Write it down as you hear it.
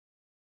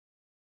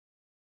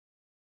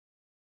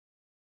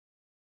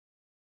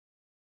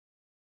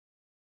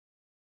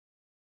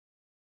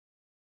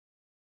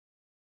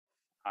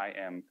I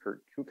am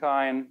Kurt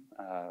Kuckein,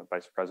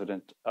 Vice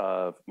President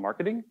of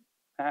Marketing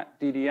at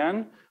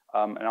DDN,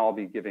 and I'll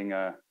be giving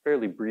a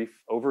fairly brief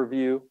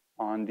overview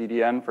on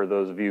DDN for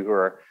those of you who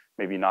are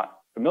maybe not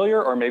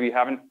familiar or maybe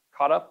haven't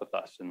caught up with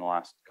us in the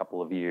last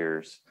couple of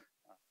years.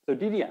 So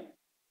DDN,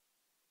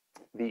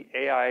 the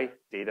AI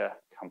data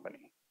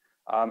company.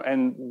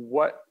 And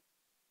what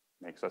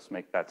makes us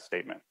make that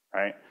statement,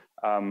 right?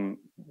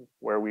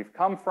 Where we've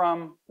come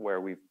from,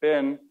 where we've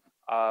been,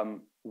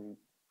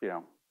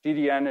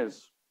 DDN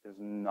is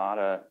not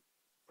a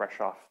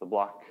fresh off the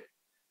block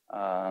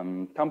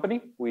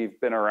company. We've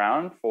been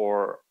around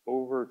for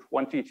over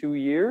 22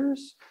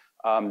 years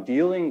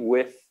dealing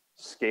with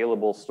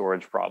scalable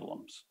storage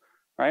problems,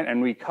 right?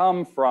 And we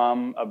come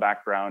from a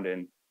background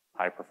in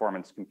high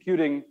performance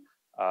computing,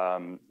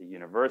 the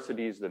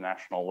universities, the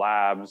national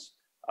labs,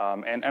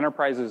 and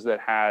enterprises that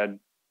had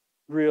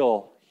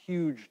real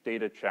huge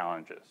data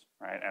challenges,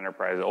 right?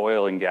 Enterprise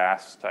oil and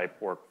gas type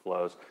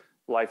workflows,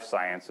 life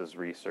sciences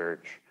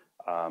research,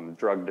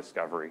 drug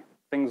discovery,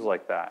 things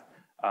like that.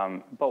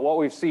 But what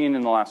we've seen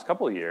in the last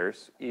couple of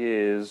years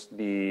is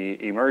the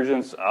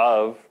emergence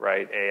of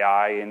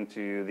AI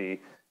into the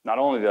not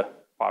only the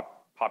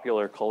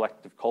popular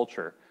collective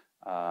culture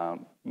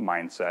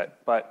mindset,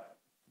 but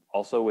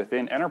also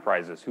within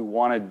enterprises who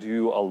want to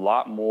do a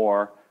lot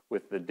more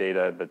with the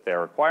data that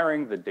they're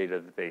acquiring, the data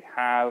that they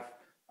have,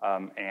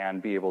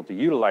 and be able to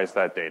utilize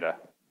that data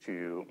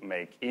to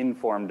make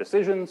informed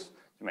decisions,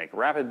 to make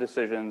rapid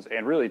decisions,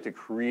 and really to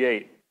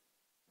create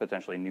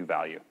potentially new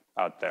value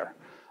out there.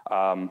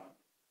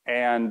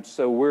 And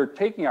so we're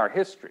taking our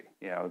history,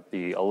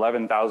 the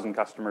 11,000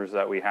 customers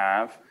that we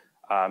have,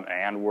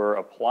 and we're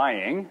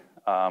applying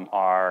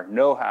our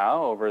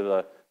know-how over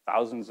the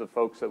thousands of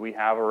folks that we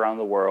have around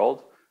the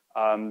world,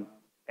 and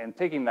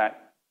taking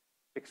that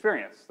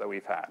experience that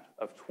we've had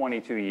of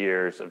 22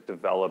 years of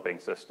developing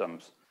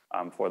systems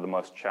for the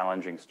most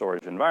challenging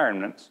storage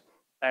environments,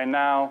 and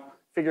now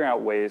figuring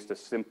out ways to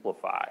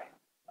simplify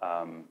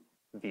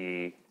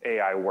the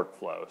AI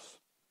workflows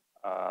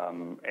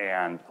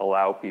and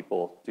allow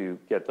people to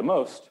get the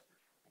most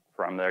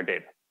from their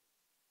data.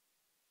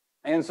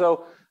 And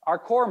so our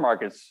core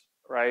markets,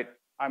 right,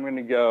 I'm going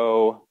to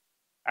go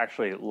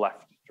actually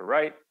left to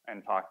right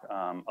and talk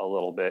a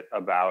little bit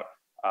about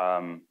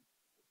VM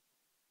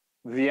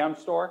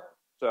store.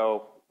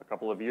 So a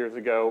couple of years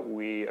ago,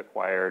 we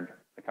acquired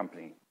the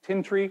company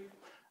Tintree,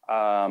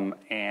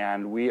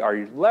 and we are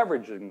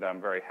leveraging them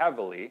very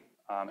heavily,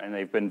 and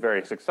they've been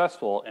very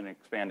successful in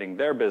expanding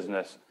their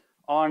business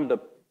on the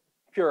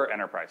pure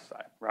enterprise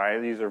side,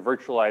 right? These are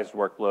virtualized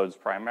workloads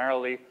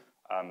primarily.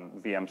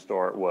 VM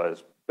store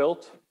was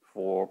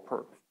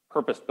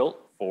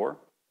purpose-built for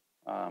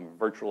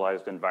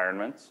virtualized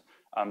environments.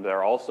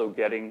 They're also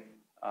getting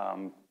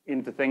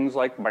into things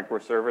like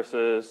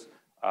microservices,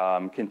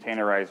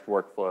 containerized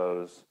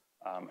workflows,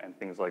 and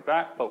things like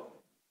that, but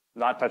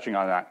not touching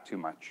on that too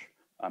much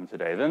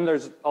today. Then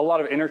there's a lot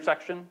of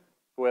intersection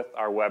with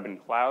our web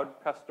and cloud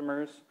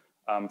customers,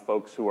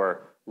 folks who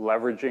are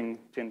leveraging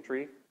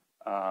Tintree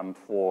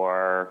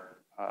for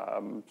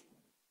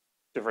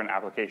different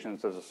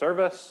applications as a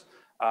service.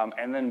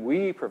 And then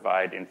we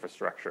provide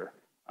infrastructure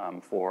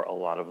for a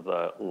lot of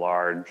the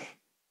large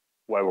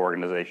web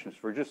organizations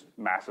for just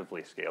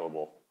massively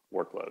scalable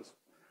workloads.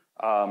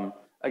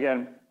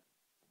 Again,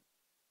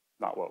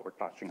 not what we're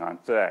touching on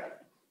today.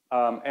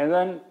 And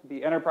then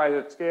the enterprise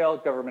at scale,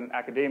 government,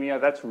 academia,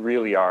 that's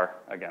really our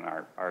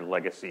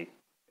legacy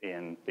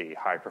in the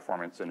high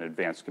performance and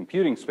advanced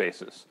computing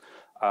spaces.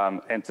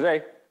 And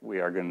today, we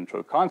are going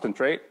to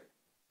concentrate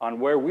on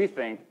where we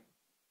think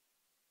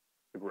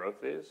the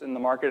growth is in the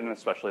market, and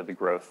especially the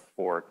growth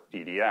for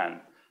DDN,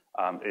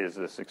 is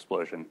this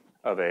explosion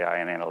of AI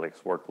and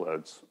analytics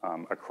workloads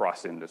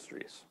across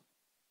industries.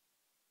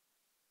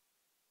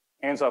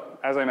 And so,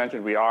 as I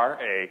mentioned, we are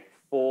a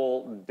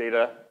full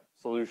data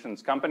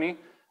solutions company,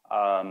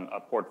 a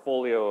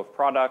portfolio of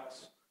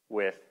products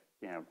with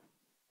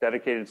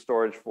dedicated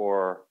storage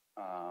for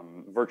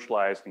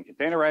virtualized and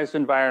containerized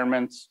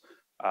environments.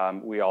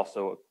 We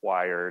also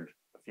acquired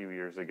a few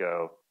years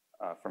ago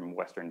from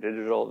Western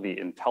Digital the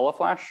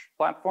IntelliFlash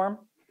platform,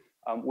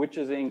 which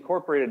is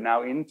incorporated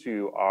now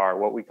into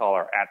what we call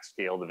our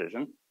at-scale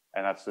division,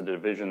 and that's the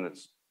division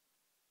that's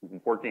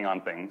working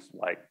on things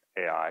like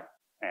AI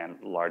and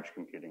large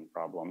computing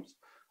problems.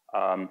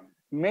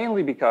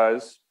 Mainly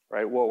because,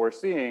 what we're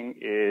seeing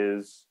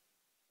is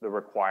the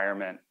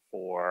requirement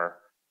for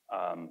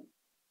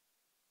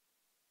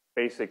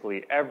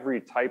basically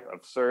every type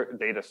of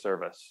data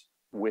service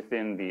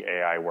within the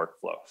AI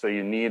workflow. So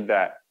you need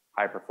that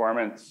high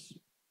performance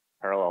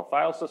parallel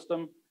file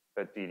system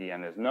that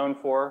DDN is known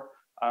for,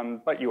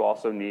 but you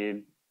also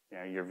need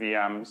your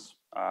VMs,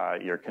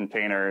 your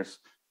containers,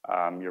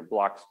 your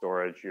block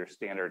storage, your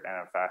standard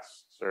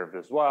NFS served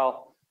as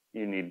well.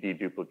 You need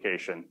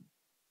deduplication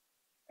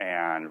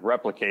and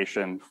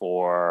replication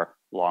for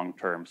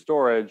long-term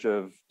storage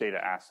of data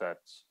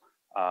assets.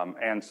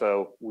 And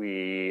so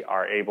we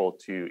are able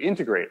to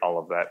integrate all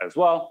of that as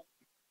well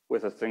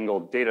with a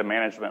single data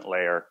management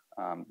layer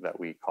that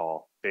we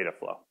call data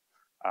flow.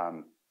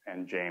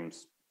 And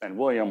James and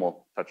William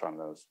will touch on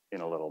those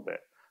in a little bit.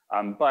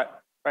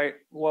 But right,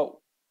 what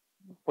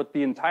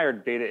the entire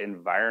data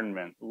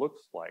environment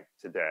looks like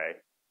today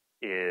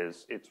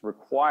is it's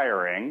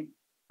requiring,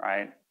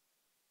 right,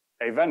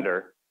 a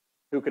vendor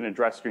who can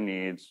address your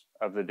needs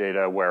of the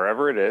data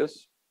wherever it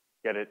is,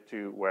 get it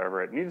to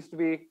wherever it needs to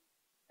be,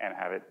 and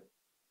have it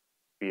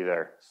be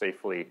there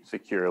safely,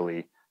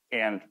 securely,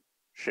 and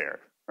shared,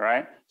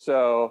 right?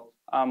 So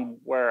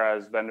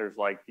whereas vendors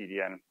like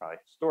DDN probably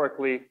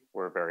historically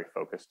were very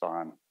focused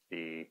on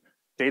the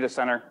data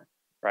center,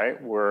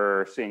 right?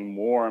 We're seeing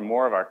more and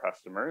more of our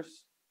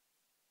customers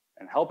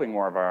and helping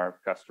more of our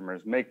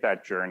customers make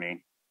that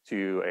journey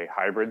to a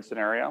hybrid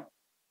scenario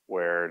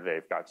where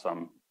they've got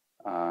some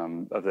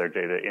of their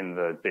data in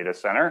the data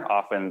center.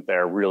 Often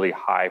they're really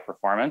high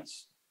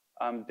performance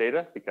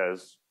data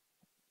because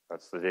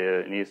that's the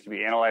data that needs to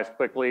be analyzed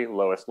quickly,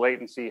 lowest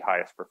latency,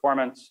 highest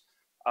performance.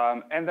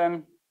 And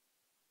then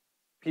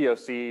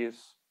POCs,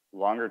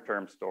 longer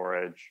term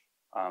storage,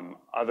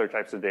 other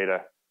types of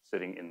data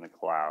sitting in the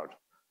cloud.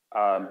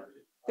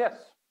 Yes.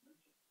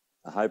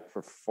 A high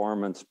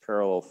performance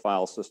parallel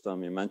file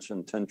system. You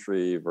mentioned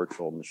Tentry,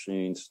 virtual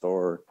machine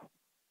store.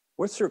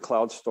 What's your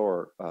cloud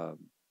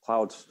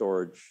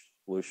storage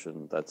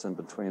solution that's in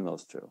between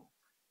those two?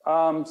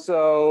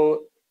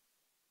 So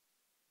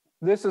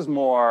this is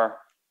more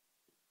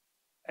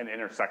an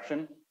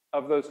intersection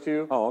of those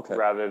two,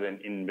 rather than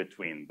in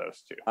between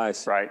those two. I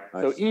see. Right?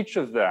 So each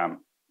of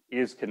them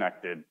is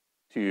connected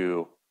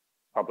to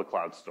public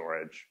cloud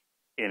storage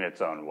in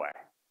its own way,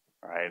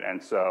 right?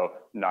 And so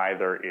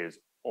neither is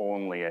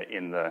only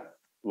in the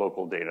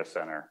local data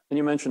center. And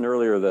you mentioned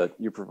earlier that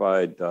you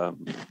provide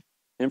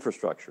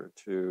infrastructure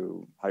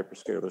to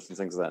hyperscalers and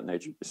things of that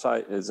nature.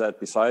 Is that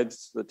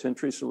besides the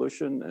Tentry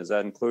solution? Does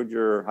that include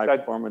your high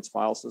performance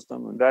file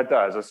system? That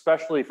does,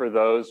 especially for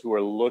those who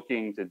are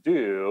looking to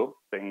do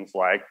things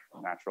like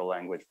natural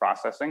language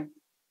processing,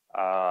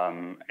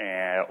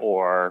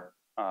 or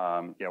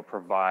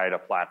provide a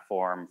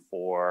platform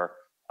for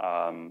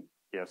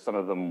some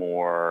of the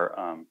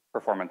more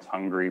performance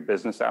hungry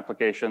business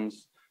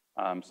applications.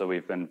 So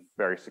we've been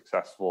very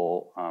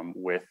successful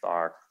with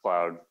our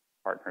cloud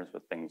partners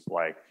with things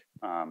like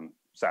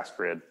SaaS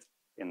Grid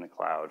in the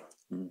cloud.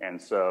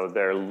 And so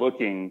they're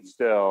looking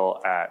still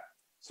at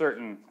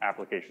certain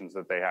applications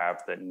that they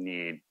have that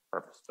need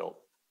purpose-built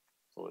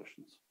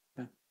solutions.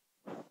 Okay.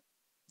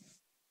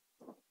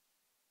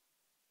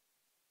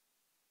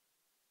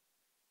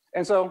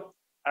 And so,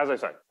 as I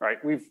said, right,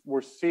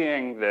 we're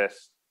seeing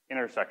this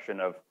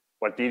intersection of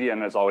what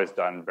DDN has always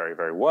done very,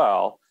 very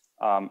well,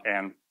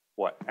 and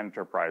what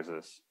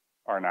enterprises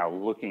are now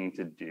looking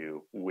to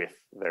do with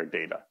their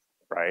data,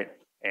 right?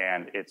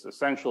 And it's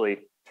essentially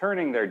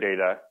turning their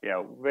data,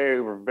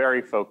 we're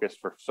very focused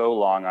for so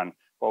long on,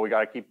 well, we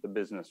got to keep the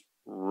business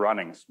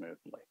running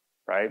smoothly,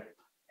 right?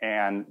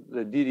 And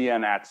the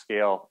DDN at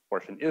scale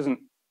portion isn't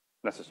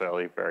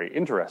necessarily very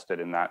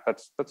interested in that.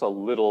 That's a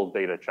little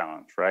data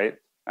challenge, right?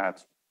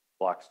 That's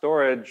block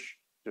storage,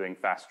 doing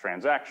fast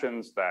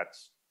transactions,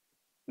 that's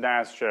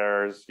NAS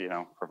shares,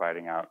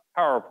 providing out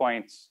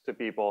PowerPoints to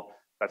people.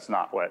 That's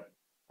not what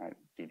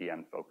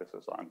DDN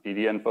focuses on.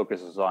 DDN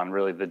focuses on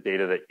really the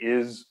data that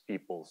is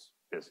people's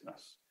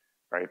business,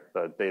 right?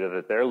 The data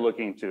that they're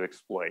looking to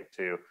exploit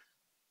to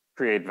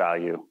create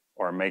value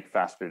or make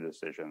faster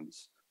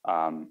decisions,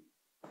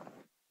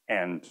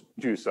 and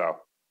do so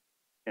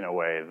in a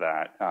way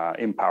that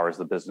empowers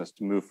the business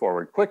to move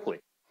forward quickly.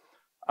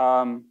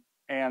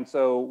 And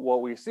so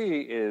what we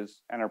see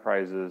is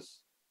enterprises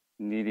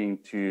needing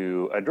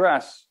to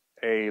address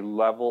a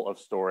level of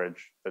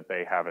storage that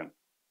they haven't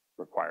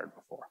required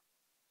before,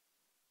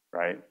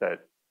 right? That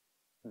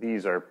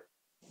these are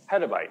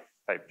petabyte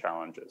type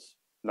challenges,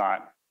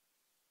 not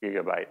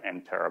gigabyte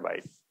and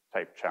terabyte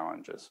type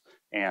challenges.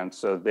 And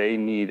so they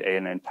need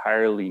an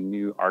entirely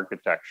new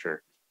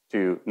architecture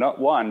to, not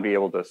one, be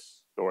able to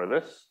store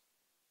this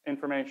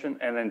information,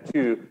 and then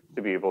two,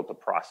 to be able to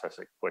process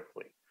it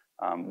quickly.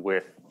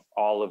 With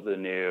all of the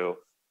new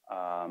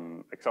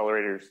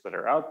accelerators that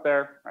are out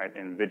there, right?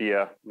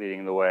 NVIDIA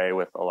leading the way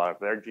with a lot of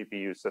their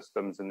GPU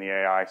systems in the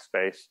AI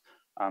space,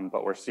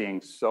 but we're seeing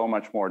so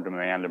much more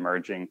demand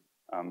emerging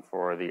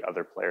for the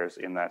other players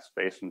in that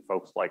space, and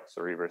folks like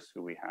Cerebras,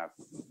 who we have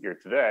here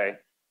today,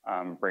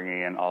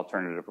 bringing in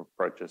alternative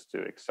approaches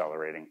to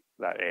accelerating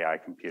that AI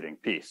computing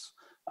piece.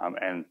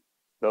 And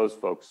those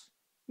folks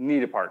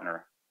need a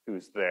partner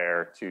who's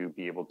there to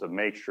be able to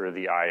make sure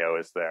the IO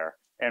is there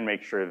and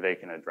make sure they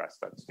can address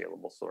that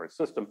scalable storage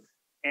system.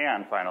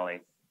 And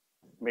finally,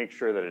 make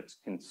sure that it's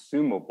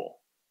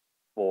consumable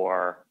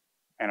for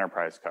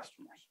enterprise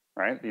customers,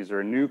 right? These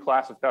are a new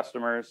class of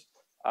customers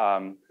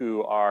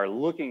who are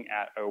looking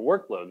at a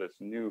workload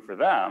that's new for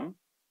them,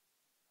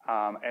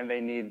 and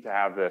they need to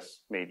have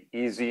this made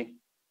easy,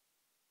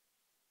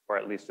 or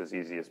at least as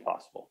easy as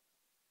possible.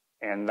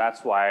 And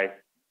that's why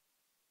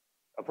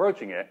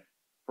approaching it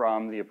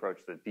from the approach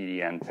that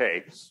DDN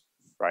takes,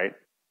 right?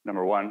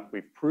 Number one,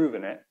 we've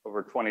proven it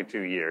over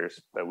 22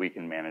 years that we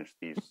can manage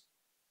these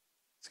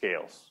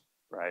scales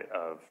right,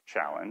 of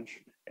challenge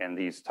and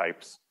these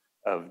types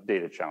of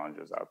data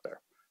challenges out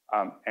there.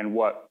 And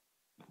what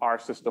our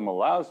system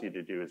allows you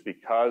to do is,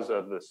 because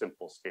of the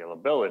simple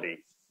scalability,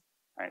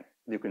 right,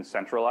 you can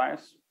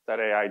centralize that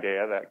AI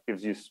data. That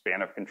gives you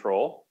span of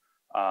control.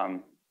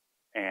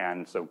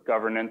 And so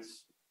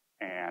governance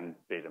and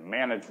data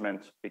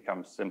management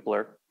becomes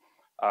simpler.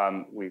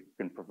 We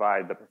can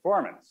provide the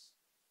performance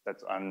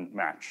that's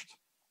unmatched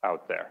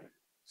out there.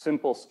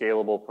 Simple,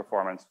 scalable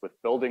performance with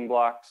building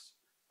blocks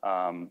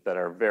that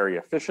are very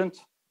efficient.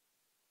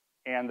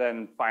 And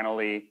then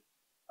finally,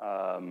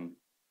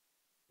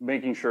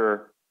 making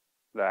sure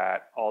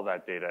that all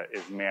that data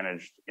is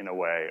managed in a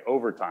way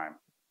over time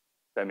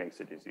that makes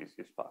it as easy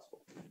as possible.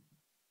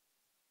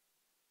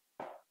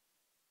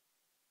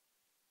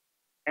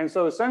 And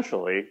so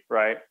essentially,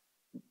 right,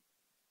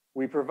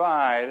 we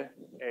provide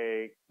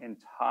an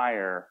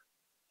entire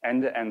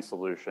end-to-end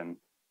solution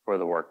for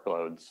the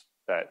workloads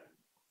that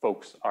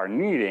folks are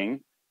needing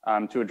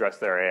to address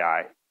their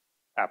AI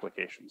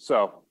applications.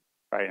 So,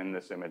 right, in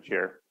this image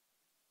here,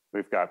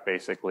 we've got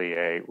basically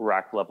a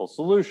rack-level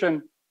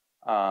solution,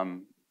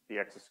 the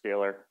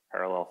Exascaler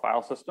parallel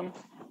file system,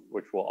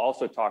 which we'll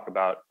also talk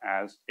about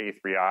as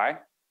A3i,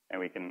 and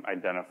we can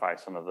identify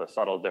some of the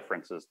subtle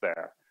differences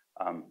there.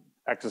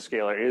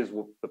 Exascaler is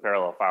the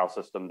parallel file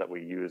system that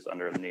we use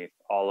underneath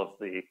all of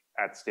the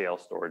at-scale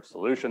storage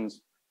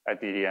solutions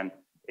at DDN.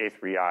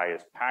 A3i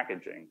is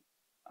packaging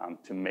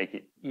to make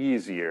it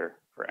easier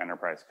for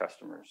enterprise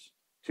customers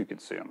to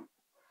consume.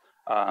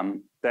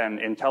 Then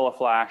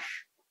IntelliFlash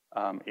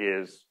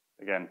is,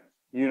 again,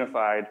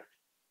 unified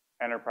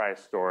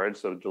enterprise storage,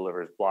 so it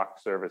delivers block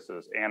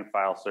services and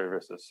file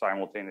services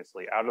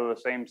simultaneously out of the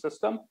same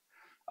system.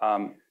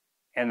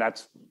 And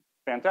that's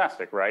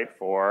fantastic, right,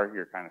 for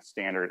your kind of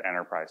standard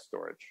enterprise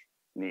storage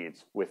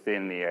needs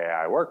within the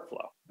AI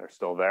workflow. They're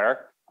still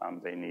there.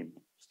 They need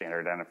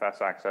standard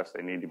NFS access.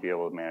 They need to be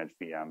able to manage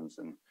VMs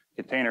and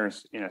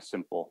containers in a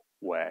simple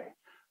way.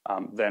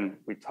 Then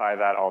we tie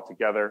that all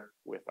together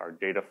with our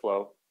data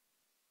flow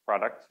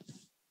product,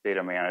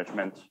 data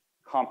management,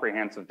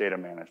 comprehensive data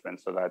management.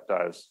 So that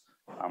does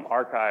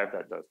archive,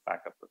 that does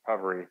backup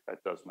recovery, that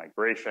does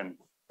migration,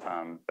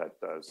 that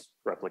does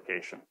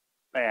replication.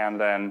 And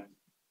then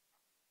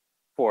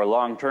for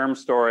long-term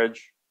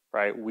storage,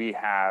 right, we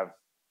have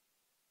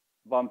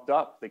bumped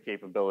up the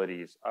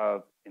capabilities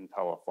of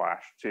IntelliFlash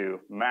to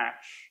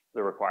match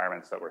the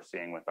requirements that we're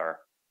seeing with our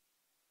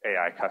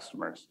AI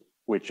customers,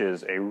 which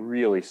is a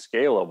really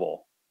scalable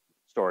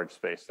storage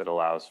space that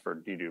allows for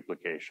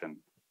deduplication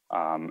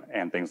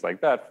and things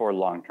like that for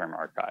long-term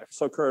archive.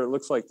 So Kurt, it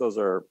looks like those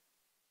are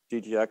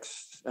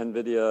DGX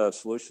NVIDIA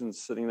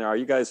solutions sitting there. Are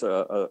you guys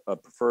a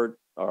preferred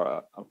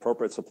or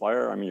appropriate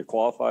supplier? I mean, you're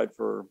qualified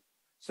for...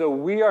 So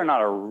we are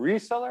not a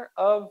reseller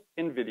of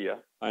NVIDIA.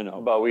 I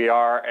know. But we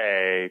are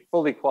a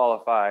fully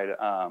qualified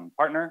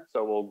partner.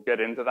 So we'll get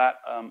into that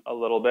a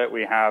little bit.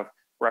 We have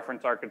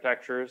reference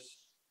architectures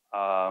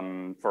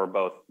for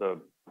both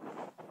the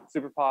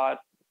SuperPod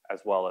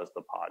as well as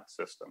the pod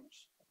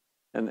systems.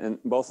 And in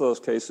both of those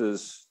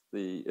cases,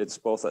 it's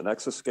both an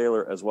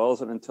Exascaler as well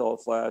as an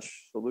IntelliFlash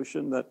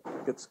solution that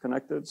gets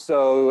connected?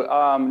 So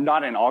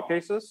not in all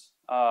cases,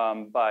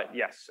 but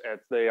yes,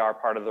 they are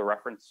part of the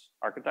reference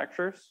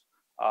architectures.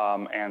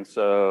 And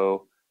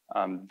so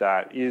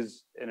that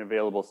is an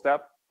available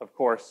step. Of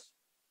course,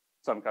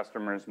 some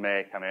customers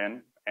may come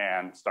in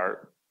and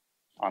start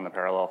on the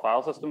parallel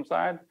file system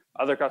side.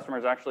 Other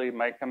customers actually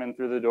might come in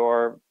through the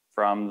door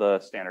from the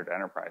standard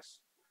enterprise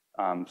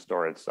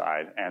storage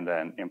side and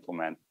then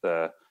implement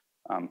the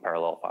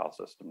parallel file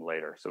system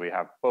later. So we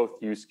have both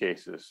use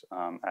cases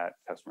at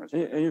customers.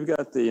 And you've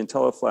got the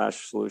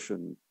IntelliFlash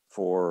solution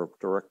for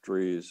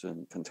directories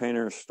and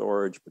container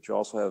storage, but you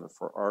also have it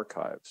for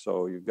archive.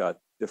 So you've got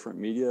different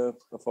media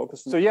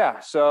focus. So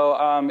yeah, so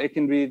it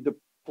can be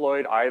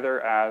deployed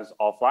either as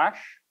all flash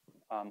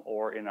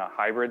or in a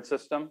hybrid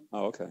system.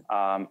 Oh, okay.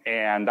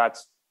 And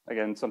that's,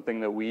 again,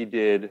 something that we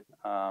did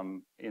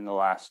in the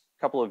last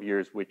couple of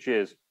years, which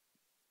is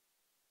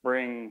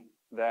bring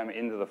them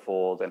into the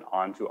fold and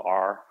onto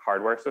our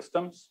hardware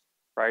systems,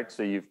 right?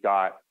 So you've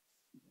got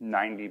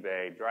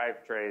 90-bay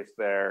drive trays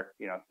there,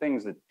 you know,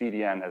 things that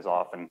DDN has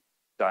often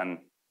done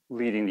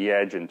leading the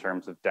edge in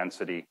terms of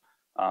density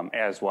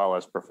as well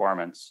as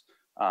performance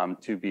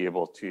to be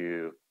able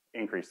to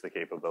increase the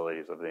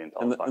capabilities of the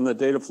IntelliFlash. And the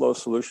data flow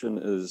solution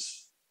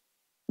is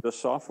the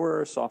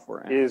software and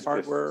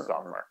hardware? Just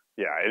software.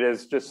 Yeah, it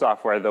is just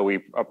software, though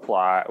we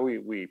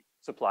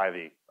supply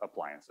the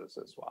appliances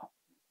as well.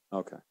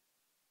 Okay.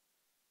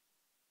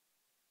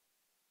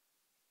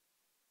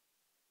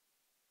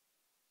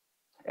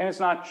 And it's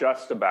not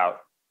just about,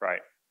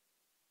 right,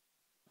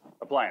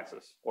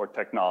 appliances or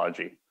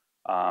technology.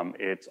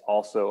 It's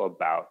also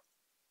about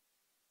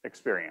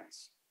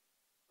experience,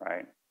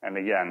 right? And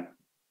again,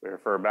 we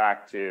refer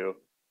back to,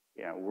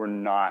 you know, we're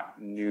not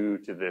new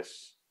to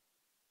this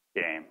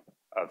game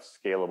of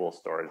scalable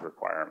storage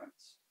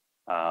requirements.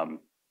 Right,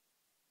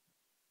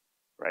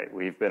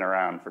 we've been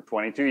around for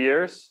 22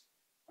 years.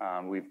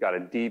 We've got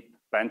a deep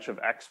bench of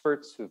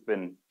experts who've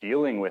been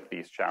dealing with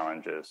these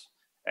challenges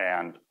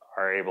and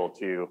are able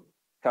to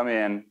come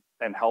in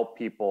and help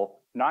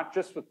people, not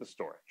just with the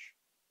storage,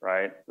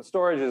 right? The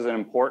storage is an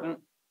important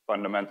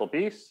fundamental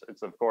piece.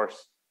 It's, of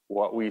course,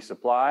 what we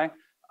supply,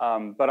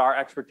 but our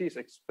expertise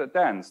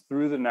extends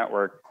through the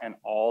network and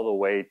all the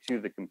way to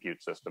the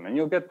compute system. And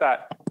you'll get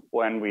that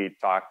when we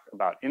talk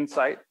about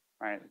Insight,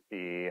 right?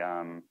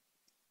 The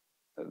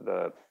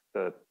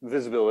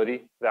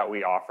visibility that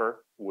we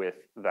offer with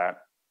that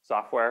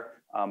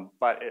software,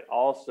 but it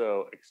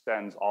also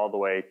extends all the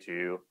way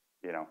to,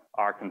 you know,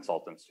 our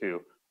consultants who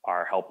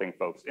are helping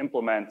folks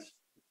implement,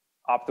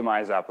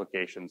 optimize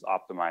applications,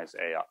 optimize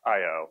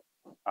IO,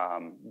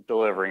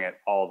 delivering it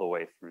all the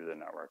way through the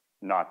network,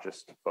 not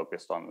just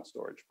focused on the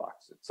storage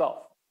box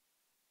itself.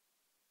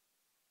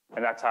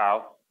 And that's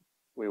how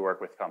we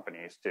work with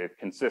companies to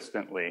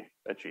consistently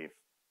achieve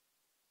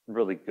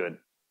really good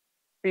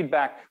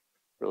feedback,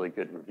 really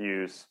good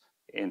reviews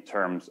in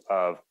terms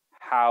of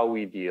how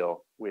we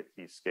deal with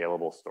these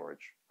scalable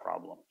storage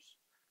problems.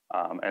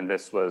 And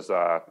this was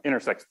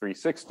Intersect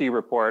 360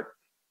 report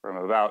from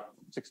about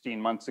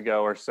 16 months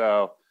ago or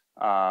so,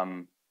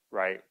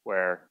 right,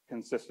 where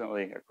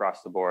consistently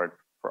across the board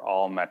for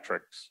all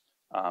metrics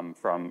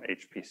from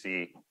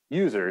HPC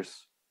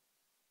users,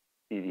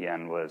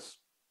 DDN was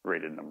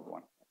rated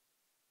 #1.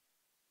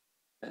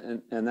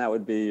 And that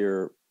would be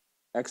your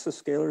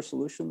exascaler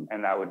solution?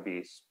 And that would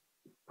be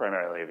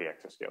primarily the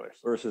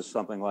exascalers. Versus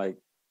something like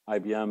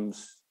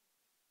IBM's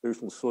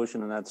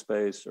solution in that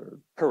space, or?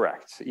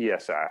 Correct,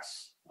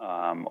 ESS,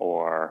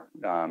 or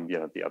you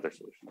know, the other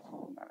solutions.